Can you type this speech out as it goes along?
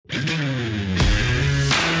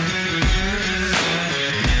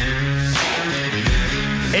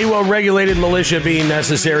to a regulated militia being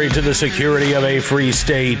necessary to the security of a free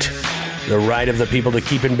state. The right of the people to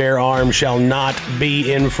keep and bear arms shall not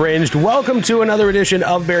be infringed. Welcome to another edition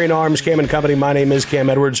of Bearing Arms, Cam and Company. My name is Cam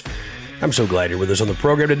Edwards. I'm so glad you're with us on the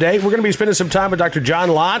program today. We're going to be spending some time with Dr. John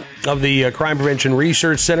Lott of the Crime Prevention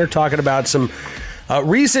Research Center talking about some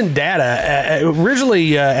recent data.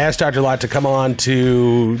 Originally asked Dr. Lott to come on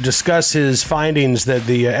to discuss his findings that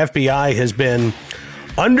the FBI has been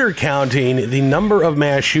undercounting the number of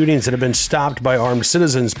mass shootings that have been stopped by armed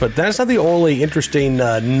citizens, but that's not the only interesting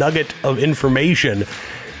nugget of information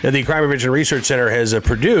that the Crime Prevention Research Center has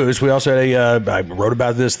produced. We also had I wrote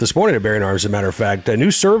about this morning at Bearing Arms, as a matter of fact, a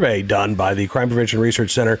new survey done by the Crime Prevention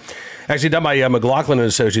Research Center, actually done by McLaughlin and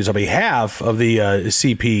Associates on behalf of the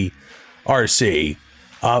CPRC,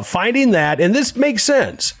 finding that, and this makes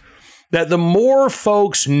sense, that the more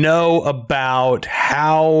folks know about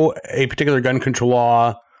how a particular gun control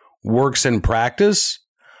law works in practice,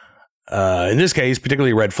 in this case,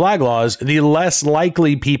 particularly red flag laws, the less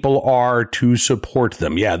likely people are to support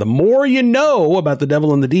them. Yeah, the more you know about the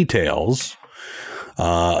devil in the details,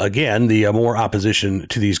 again, the more opposition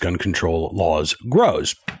to these gun control laws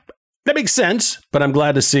grows. That makes sense, but I'm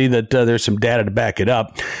glad to see that there's some data to back it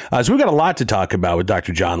up. So we've got a lot to talk about with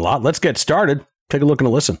Dr. John Lott. Let's get started. Take a look and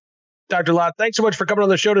a listen. Dr. Lott, thanks so much for coming on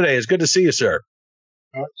the show today. It's good to see you, sir.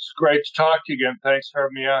 It's great to talk to you again. Thanks for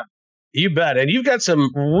having me on. You bet. And you've got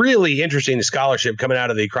some really interesting scholarship coming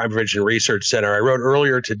out of the Crime Prevention Research Center. I wrote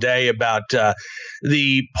earlier today about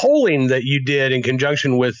the polling that you did in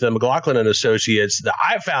conjunction with McLaughlin and Associates that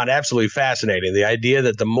I found absolutely fascinating. The idea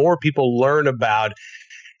that the more people learn about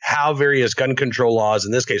how various gun control laws,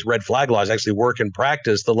 in this case red flag laws, actually work in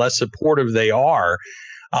practice, the less supportive they are.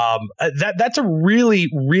 That's a really,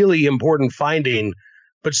 really important finding.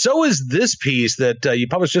 But so is this piece that you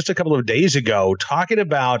published just a couple of days ago talking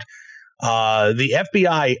about the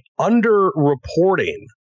FBI underreporting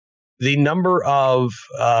the number of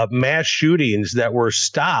mass shootings that were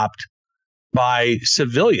stopped by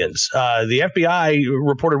civilians. The FBI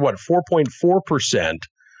reported, 4.4%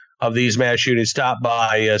 of these mass shootings stopped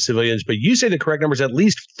by civilians. But you say the correct number is at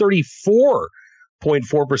least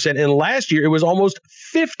 34.4%. And last year, it was almost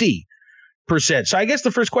 50%. So I guess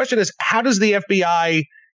the first question is, how does the FBI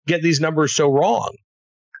get these numbers so wrong?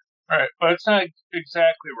 All right. Well, it's not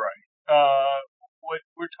exactly right. What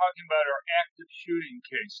we're talking about are active shooting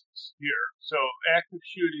cases here. So active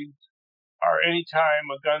shootings are any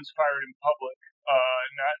time a gun's fired in public,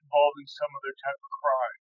 not involving some other type of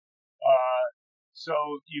crime.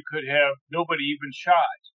 So you could have nobody even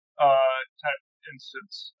shot type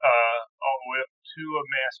instance all the way up to a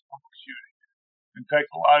mass public shooting. In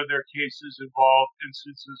fact, a lot of their cases involve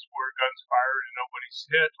instances where guns fired and nobody's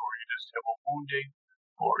hit, or you just have a wounding,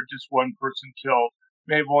 or just one person killed.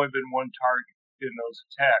 May have only been one target in those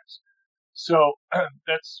attacks. So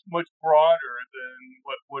that's much broader than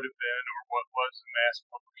what would have been or what was a mass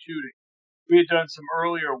public shooting. We had done some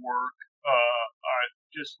earlier work on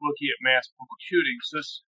just looking at mass public shootings.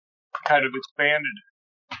 This kind of expanded it.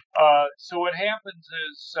 So what happens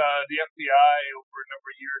is the FBI over a number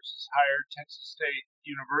of years has hired Texas State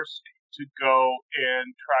University to go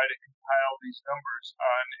and try to compile these numbers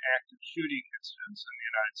on active shooting incidents in the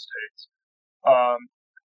United States.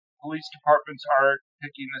 Police departments aren't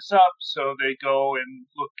picking this up, so they go and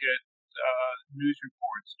look at news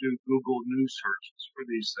reports, do Google news searches for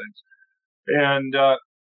these things. And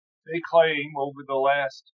they claim over the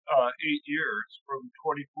last 8 years, from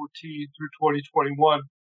 2014 through 2021,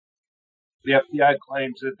 the FBI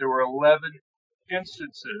claims that there were 11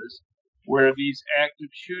 instances where these active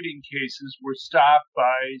shooting cases were stopped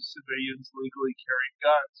by civilians legally carrying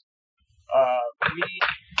guns. We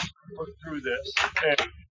looked through this and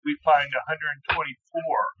we find 124,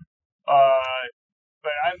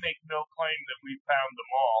 but I make no claim that we found them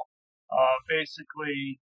all.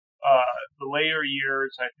 Basically, the later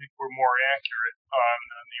years, I think, were more accurate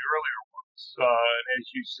than the earlier ones. And as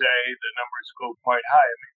you say, the numbers go quite high.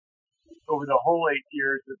 I mean, over the whole 8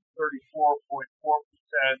 years, 34.4%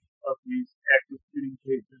 of these active shooting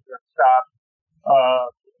cases are stopped.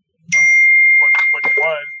 2021,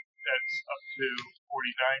 that's up to 49%.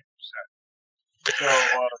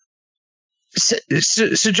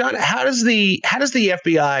 So, John, how does the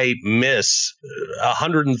FBI miss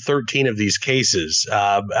 113 of these cases?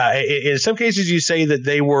 In some cases, you say that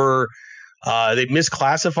they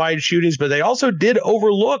misclassified shootings, but they also did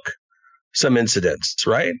overlook some incidents,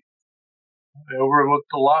 right? They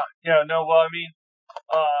overlooked a lot. Yeah, no, well, I mean,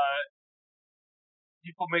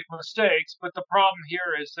 people make mistakes, but the problem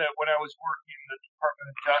here is that when I was working in the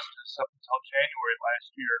Department of Justice up until January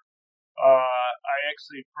last year, I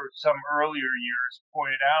actually, for some earlier years,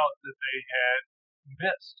 pointed out that they had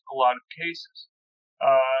missed a lot of cases,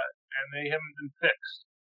 and they haven't been fixed.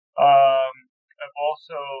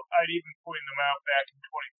 I'd even pointed them out back in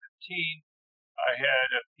 2015. I had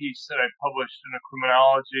a piece that I published in a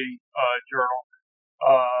criminology journal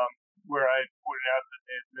where I pointed out that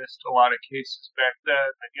they had missed a lot of cases back then.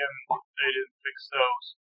 Again, they didn't fix those.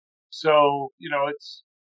 So,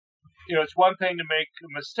 it's one thing to make a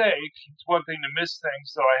mistake. It's one thing to miss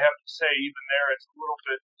things. So I have to say, even there, it's a little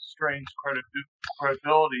bit strange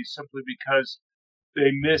credibility simply because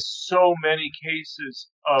they miss so many cases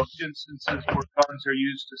of instances where guns are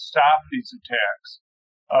used to stop these attacks.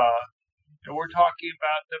 And we're talking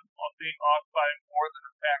about them being off by more than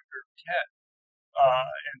a factor of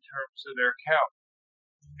 10 in terms of their count.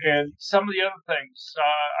 And some of the other things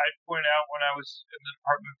I'd point out when I was in the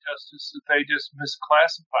Department of Justice that they just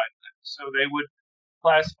misclassified things. So they would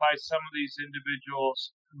classify some of these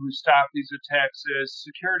individuals who stop these attacks as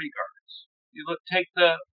security guards. Take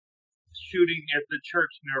the shooting at the church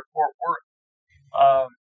near Fort Worth.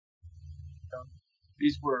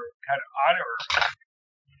 These were kind of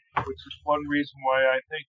honorary, which is one reason why I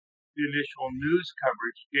think the initial news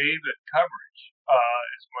coverage gave it coverage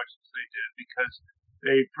as much as they did, because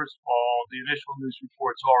first of all, the initial news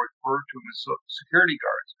reports all referred to them as security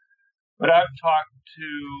guards. But I've talked to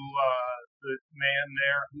the man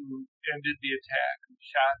there who ended the attack, who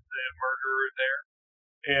shot the murderer there,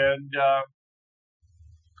 and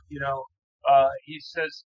he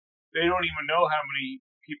says they don't even know how many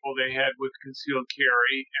people they had with concealed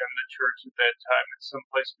carry in the church at that time. It's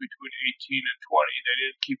someplace between 18 and 20. They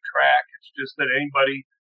didn't keep track. It's just that anybody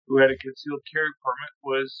who had a concealed carry permit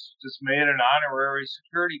was just made an honorary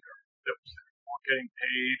security guard that wasn't getting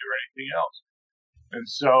paid or anything else. And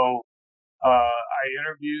so I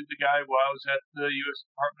interviewed the guy while I was at the U.S.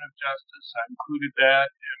 Department of Justice. I included that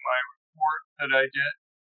in my report that I did.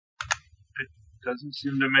 It doesn't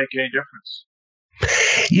seem to make any difference.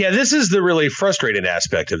 Yeah, this is the really frustrating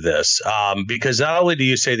aspect of this, because not only do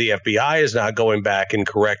you say the FBI is not going back and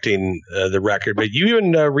correcting the record, but you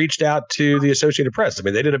even reached out to the Associated Press. I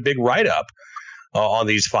mean, they did a big write-up on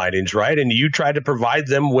these findings, right? And you tried to provide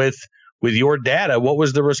them with your data. What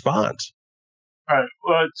was the response? Right.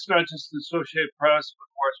 Well, it's not just the Associated Press, but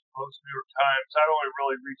Washington Post, New York Times. I only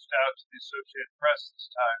really reached out to the Associated Press this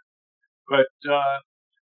time. But,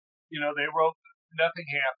 they wrote nothing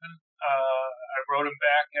happened. I wrote him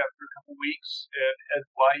back after a couple weeks, and Ed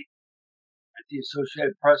White at the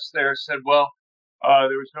Associated Press there said, well,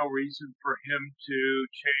 there was no reason for him to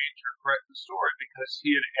change or correct the story because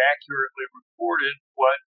he had accurately reported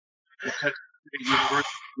what the Texas State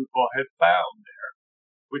University people had found there,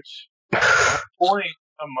 which the point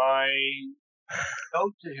of my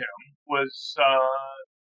note to him was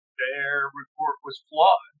their report was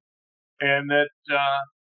flawed, and that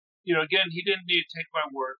again, he didn't need to take my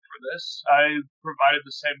word for this. I provided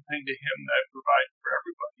the same thing to him that I provide for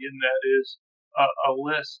everybody, and that is a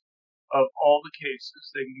list of all the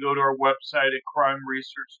cases. They can go to our website at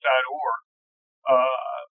crimeresearch.org,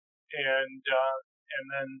 and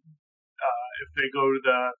then if they go to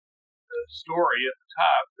the story at the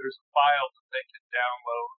top, there's a file that they can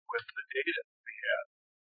download with the data that we have.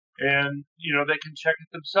 And, they can check it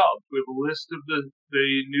themselves. We have a list of the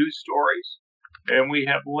news stories, and we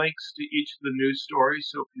have links to each of the news stories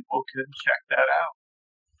so people can check that out.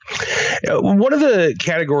 One of the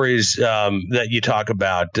categories that you talk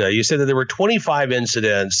about, you said that there were 25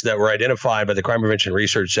 incidents that were identified by the Crime Prevention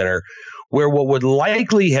Research Center where what would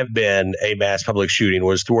likely have been a mass public shooting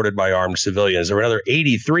was thwarted by armed civilians. There were another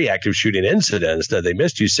 83 active shooting incidents that they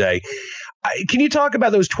missed, you say. Can you talk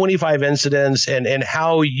about those 25 incidents and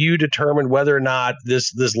how you determined whether or not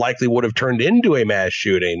this likely would have turned into a mass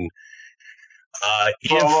shooting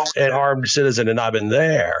if an armed citizen had not been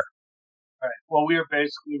there? Right. Well, we are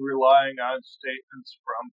basically relying on statements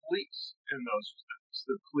from police in those things.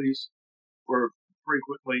 The police were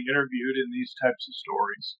frequently interviewed in these types of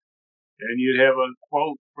stories. And you'd have a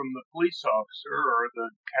quote from the police officer or the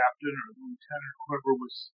captain or the lieutenant, whoever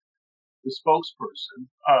was the spokesperson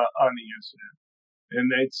on the incident. And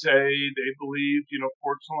they'd say they believed,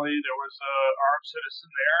 fortunately there was an armed citizen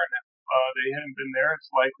there, and if they hadn't been there,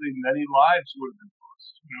 it's likely many lives would have been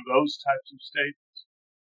lost. Those types of statements.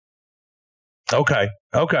 Okay.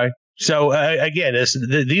 So again,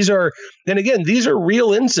 these are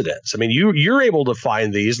real incidents. I mean, you're able to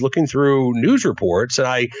find these looking through news reports, and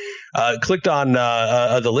I clicked on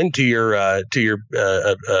the link to your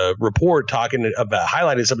report talking about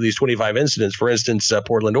highlighting some of these 25 incidents. For instance,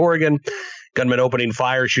 Portland, Oregon, gunman opening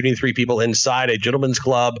fire, shooting 3 people inside a gentleman's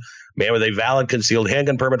club. Man with a valid concealed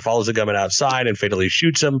handgun permit follows the gunman outside and fatally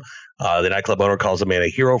shoots him. The nightclub owner calls the man a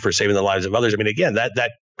hero for saving the lives of others. I mean, again,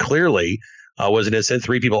 that clearly was an incident.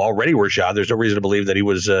 3 people already were shot. There's no reason to believe that he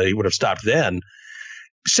would have stopped then.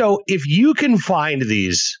 So if you can find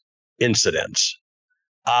these incidents,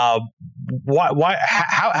 how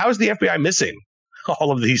is the FBI missing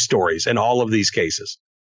all of these stories and all of these cases?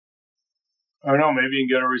 I don't know. Maybe you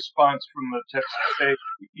can get a response from the Texas State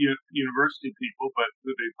University people, but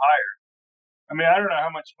who they've hired. I mean, I don't know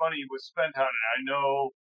how much money was spent on it. I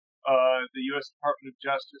know the U.S. Department of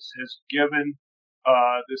Justice has given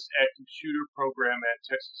this active shooter program at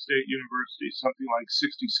Texas State University something like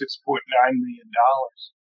 $66.9 million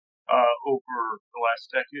over the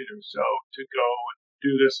last decade or so to go and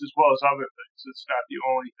do this, as well as other things. It's not the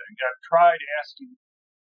only thing. I've tried asking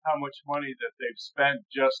how much money that they've spent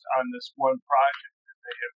just on this one project, and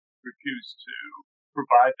they have refused to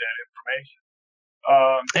provide that information.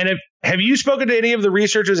 And have you spoken to any of the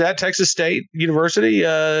researchers at Texas State University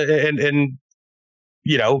and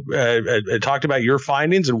talked about your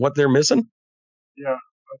findings and what they're missing? Yeah,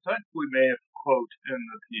 I think we may have a quote in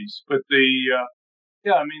the piece, but they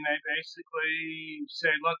basically say,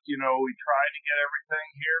 look, we tried to get everything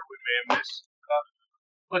here. We may have missed stuff.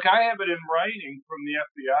 Look, I have it in writing from the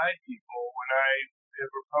FBI people when I have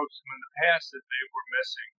approached them in the past that they were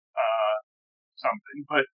missing something,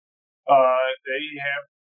 but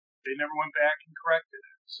they never went back and corrected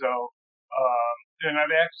it. So, and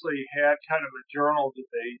I've actually had kind of a journal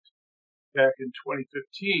debate back in 2015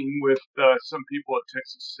 with some people at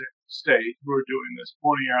Texas State who are doing this,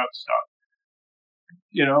 pointing out stuff.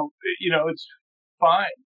 It's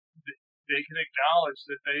fine. They can acknowledge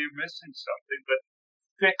that they are missing something, but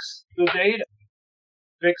fix the data,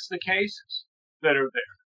 fix the cases that are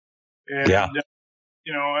there. And,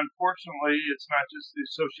 unfortunately, it's not just the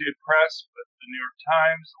Associated Press, but the New York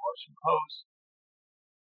Times, the Washington Post,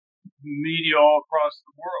 media all across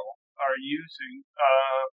the world are using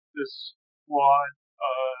this flawed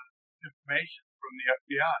information from the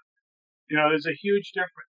FBI. There's a huge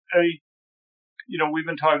difference. We've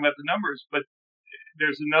been talking about the numbers, but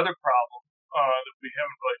there's another problem that we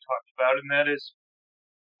haven't really talked about, and that is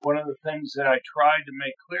one of the things that I tried to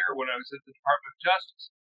make clear when I was at the Department of Justice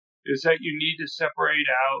is that you need to separate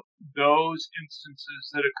out those instances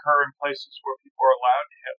that occur in places where people are allowed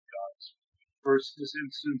to have guns versus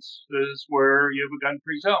instances where you have a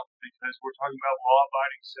gun-free zone, because we're talking about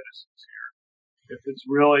law-abiding citizens here. If it's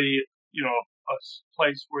really, a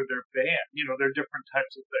place where they're banned, there are different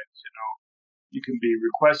types of things, You can be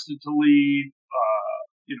requested to leave,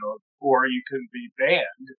 or you can be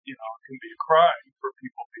banned. It can be a crime for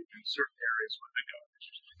people being in certain areas with a gun.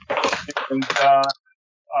 And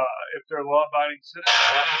if they're law-abiding citizens,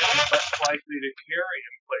 they're less likely to carry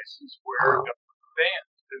in places where guns are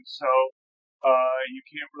banned. And so you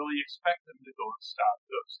can't really expect them to go and stop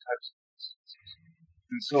those types of instances.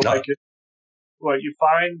 And so, what you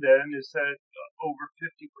find then is that over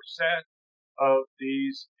 50% of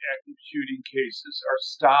these active shooting cases are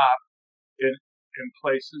stopped in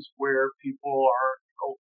places where people are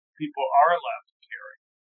allowed to carry.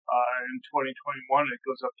 In 2021, it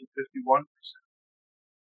goes up to 51%.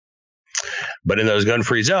 But in those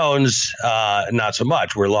gun-free zones, not so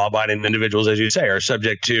much. Where law-abiding individuals, as you say, are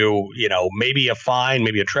subject to, maybe a fine,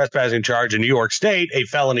 maybe a trespassing charge in New York State, a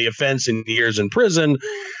felony offense and years in prison.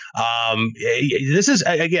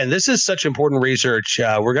 This is such important research.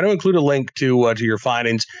 We're going to include a link to your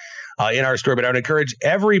findings in our story, but I would encourage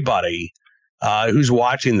everybody who's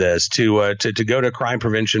watching this to go to Crime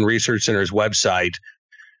Prevention Research Center's website.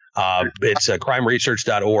 It's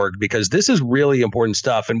crimeresearch.org, because this is really important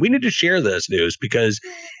stuff, and we need to share this news because,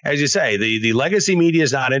 as you say, the legacy media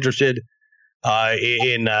is not interested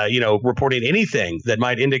in reporting anything that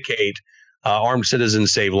might indicate armed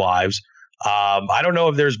citizens save lives. I don't know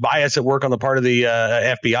if there's bias at work on the part of the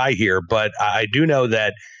FBI here, but I do know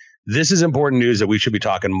that this is important news that we should be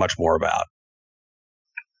talking much more about.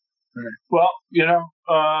 Well,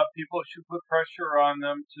 people should put pressure on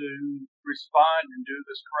them to respond and do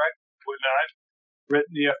this correctly. When I've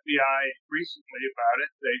written the FBI recently about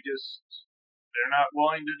it, they're not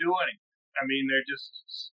willing to do anything. I mean,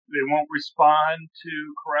 they won't respond to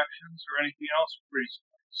corrections or anything else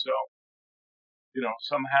recently. So,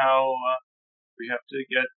 somehow we have to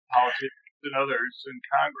get politicians and others in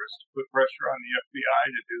Congress to put pressure on the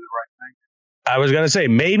FBI to do the right thing. I was going to say,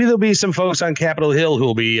 maybe there'll be some folks on Capitol Hill who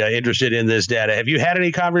will be interested in this data. Have you had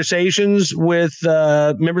any conversations with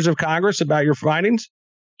members of Congress about your findings?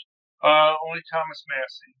 Only Thomas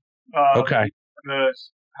Massey. Okay. The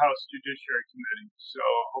House Judiciary Committee. So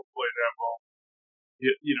hopefully that will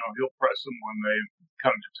he'll press them when they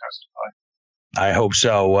come to testify. I hope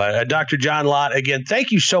so. Dr. John Lott, again,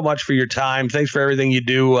 thank you so much for your time. Thanks for everything you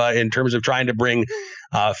do in terms of trying to bring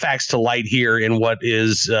facts to light here in what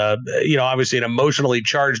is, obviously an emotionally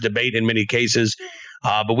charged debate in many cases.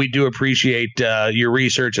 But we do appreciate your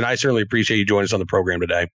research, and I certainly appreciate you joining us on the program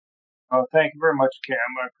today. Oh, thank you very much, Cam.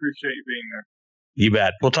 I appreciate you being there. You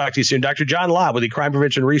bet. We'll talk to you soon. Dr. John Lott with the Crime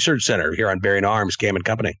Prevention Research Center here on Bearing Arms, Cam and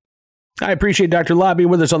Company. I appreciate Dr. Lott being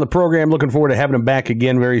with us on the program. Looking forward to having him back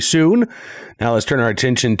again very soon. Now let's turn our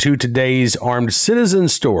attention to today's armed citizen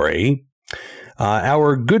story.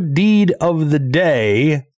 Our good deed of the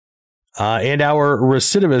day and our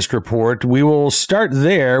recidivist report. We will start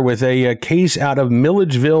there with a case out of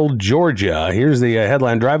Milledgeville, Georgia. Here's the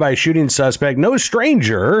headline. Drive-by shooting suspect, no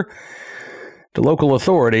stranger to local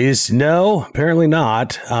authorities. No, apparently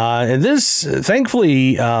not. And this,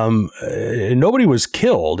 thankfully, nobody was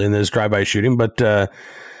killed in this drive-by shooting, but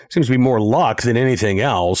seems to be more luck than anything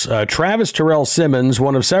else. Travis Terrell Simmons,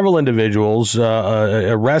 one of several individuals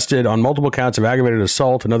arrested on multiple counts of aggravated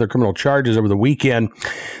assault and other criminal charges over the weekend.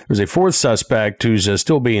 There was a fourth suspect who's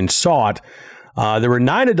still being sought. There were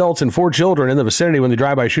 9 adults and 4 children in the vicinity when the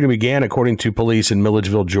drive-by shooting began, according to police in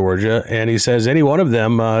Milledgeville, Georgia. And he says any one of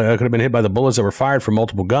them could have been hit by the bullets that were fired from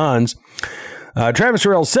multiple guns. Travis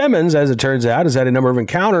Terrell Simmons, as it turns out, has had a number of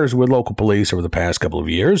encounters with local police over the past couple of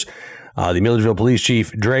years. The Milledgeville Police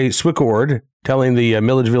Chief, Dre Swicord, telling the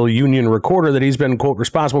Milledgeville Union Recorder that he's been, quote,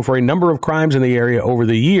 responsible for a number of crimes in the area over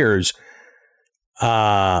the years.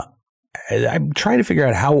 I'm trying to figure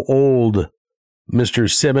out how old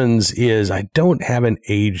Mr. Simmons is. I don't have an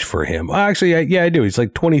age for him. Actually, I do. He's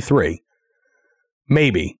like 23.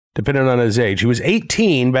 Maybe, depending on his age. He was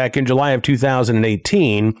 18 back in July of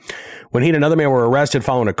 2018 when he and another man were arrested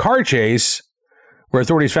following a car chase where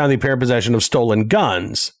authorities found the pair in possession of stolen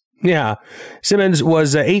guns. Yeah. Simmons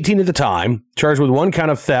was 18 at the time, charged with 1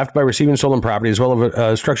 count of theft by receiving stolen property as well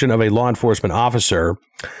as obstruction of a law enforcement officer.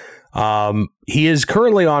 He is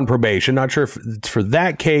currently on probation. Not sure if it's for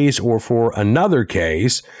that case or for another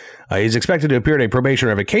case. He's expected to appear at a probation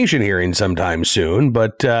revocation hearing sometime soon.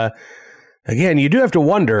 But again, you do have to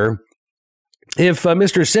wonder if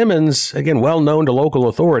Mr. Simmons, again, well known to local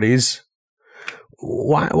authorities,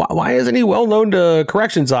 why isn't he well known to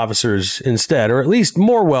corrections officers instead, or at least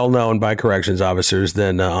more well known by corrections officers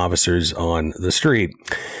than officers on the street?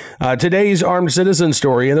 Today's armed citizen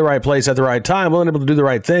story, in the right place at the right time, willing able to do the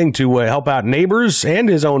right thing to help out neighbors and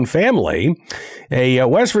his own family. A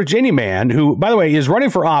West Virginia man who, by the way, is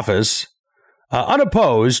running for office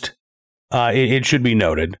unopposed. It should be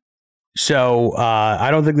noted. So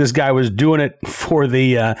I don't think this guy was doing it for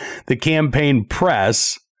the campaign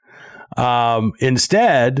press.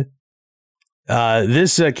 Instead,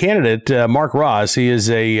 this candidate, Mark Ross, he is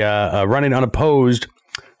a running unopposed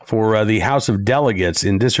for the House of Delegates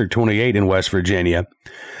in District 28 in West Virginia,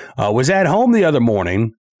 was at home the other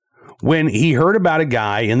morning when he heard about a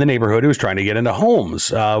guy in the neighborhood who was trying to get into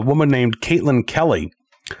homes. A woman named Caitlin Kelly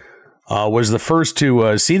was the first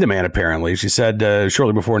to see the man, apparently. She said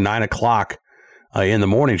shortly before 9 o'clock in the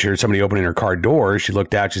morning, she heard somebody opening her car door. She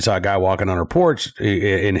looked out. She saw a guy walking on her porch.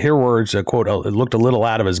 In her words, quote, it looked a little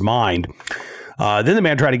out of his mind. Then the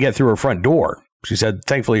man tried to get through her front door. She said,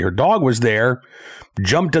 thankfully, her dog was there,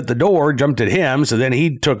 jumped at the door, jumped at him. So then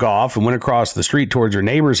he took off and went across the street towards her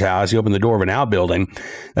neighbor's house. He opened the door of an outbuilding.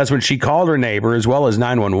 That's when she called her neighbor as well as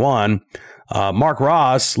 911. Mark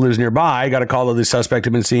Ross lives nearby, got a call that the suspect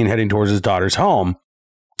had been seen heading towards his daughter's home.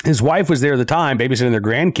 His wife was there at the time, babysitting their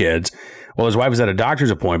grandkids. Well, his wife was at a doctor's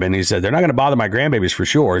appointment, and he said, they're not going to bother my grandbabies for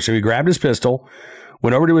sure. So he grabbed his pistol,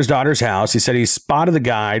 went over to his daughter's house. He said he spotted the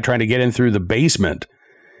guy trying to get in through the basement.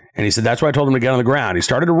 And he said, that's why I told him to get on the ground. He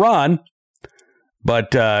started to run,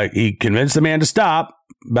 but he convinced the man to stop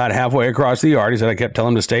about halfway across the yard. He said, I kept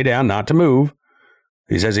telling him to stay down, not to move.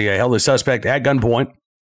 He says he held the suspect at gunpoint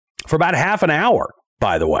for about half an hour,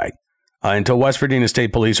 by the way, until West Virginia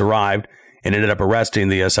State Police arrived and ended up arresting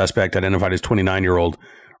the suspect, identified as 29-year-old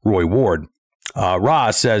Roy Ward.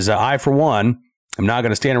 Ross says, I, for one, am not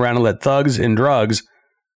going to stand around and let thugs and drugs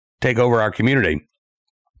take over our community.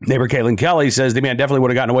 Neighbor Caitlin Kelly says the man definitely would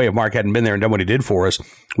have gotten away if Mark hadn't been there and done what he did for us.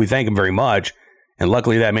 We thank him very much. And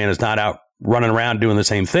luckily, that man is not out running around doing the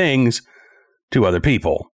same things to other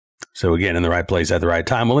people. So again, in the right place at the right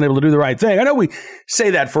time, willing able to do the right thing. I know we say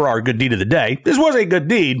that for our good deed of the day. This was a good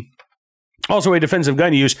deed. Also a defensive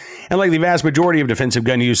gun use. And like the vast majority of defensive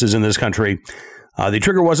gun uses in this country, the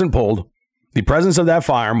trigger wasn't pulled. The presence of that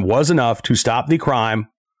firearm was enough to stop the crime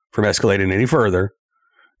from escalating any further.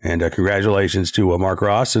 And congratulations to Mark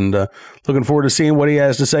Ross, and looking forward to seeing what he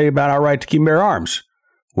has to say about our right to keep and bear arms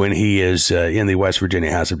when he is in the West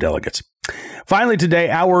Virginia House of Delegates. Finally today,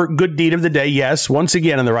 our good deed of the day. Yes, once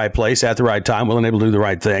again in the right place at the right time, willing and able to do the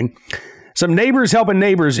right thing. Some neighbors helping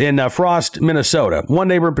neighbors in Frost, Minnesota. One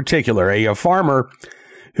neighbor in particular, a farmer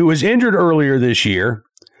who was injured earlier this year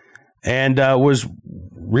and was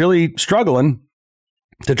really struggling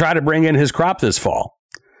to try to bring in his crop this fall.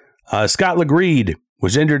 Scott LeGreed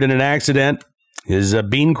was injured in an accident. His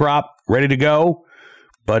bean crop ready to go,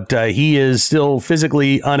 but he is still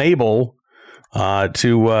physically unable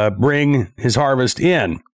to bring his harvest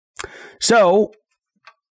in. So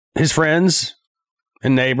his friends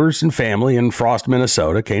and neighbors and family in Frost,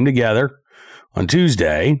 Minnesota came together on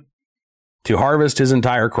Tuesday to harvest his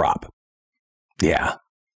entire crop. Yeah.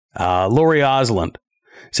 Lori Osland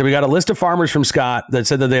said, we got a list of farmers from Scott that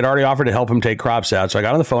said that they'd already offered to help him take crops out. So I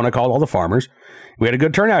got on the phone. I called all the farmers. We had a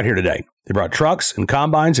good turnout here today. They brought trucks and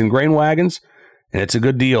combines and grain wagons, and it's a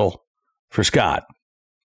good deal for Scott.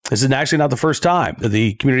 This is actually not the first time that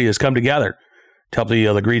the community has come together to help the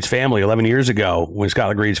LeGreed's family 11 years ago when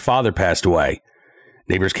Scott LeGreed's father passed away.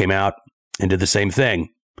 Neighbors came out and did the same thing.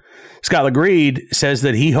 Scott LeGreed says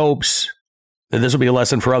that he hopes that this will be a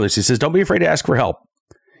lesson for others. He says, don't be afraid to ask for help.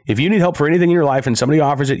 If you need help for anything in your life and somebody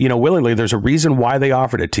offers it, willingly, there's a reason why they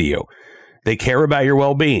offered it to you. They care about your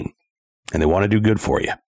well-being and they want to do good for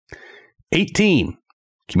you. 18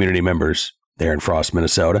 community members there in Frost,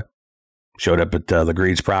 Minnesota showed up at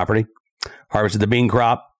LeGreed's property, harvested the bean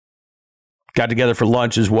crop, got together for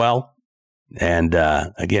lunch as well, and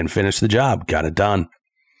again, finished the job, got it done.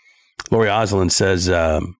 Lori Osland says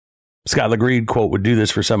Scott LeGreed, quote, would do this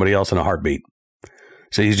for somebody else in a heartbeat.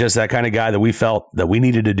 So he's just that kind of guy that we felt that we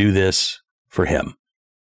needed to do this for him.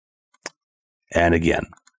 And again,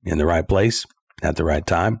 in the right place, at the right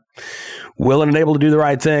time, willing and able to do the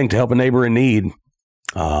right thing to help a neighbor in need.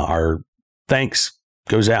 Our thanks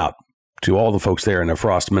goes out to all the folks there in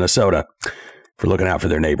Frost, Minnesota for looking out for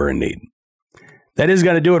their neighbor in need. That is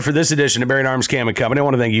going to do it for this edition of Bearing Arms Cam & Company. I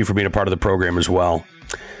want to thank you for being a part of the program as well.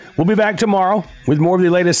 We'll be back tomorrow with more of the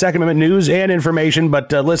latest Second Amendment news and information.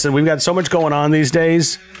 But listen, we've got so much going on these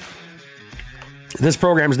days. This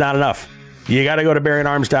program's not enough. You got to go to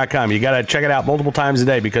BearingArms.com. You got to check it out multiple times a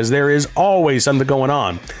day because there is always something going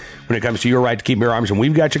on when it comes to your right to keep bear arms. And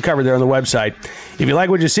we've got you covered there on the website. If you like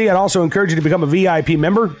what you see, I'd also encourage you to become a VIP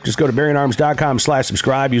member. Just go to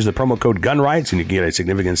BearingArms.com/subscribe. Use the promo code GUNRIGHTS and you can get a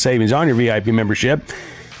significant savings on your VIP membership.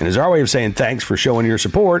 And as our way of saying thanks for showing your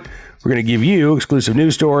support, we're going to give you exclusive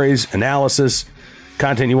news stories, analysis,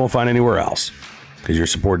 content you won't find anywhere else because your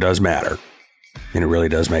support does matter and it really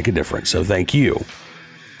does make a difference. So thank you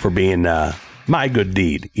for being my good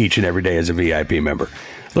deed each and every day as a VIP member.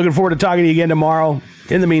 Looking forward to talking to you again tomorrow.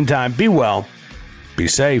 In the meantime, be well, be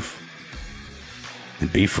safe,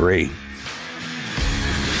 and be free.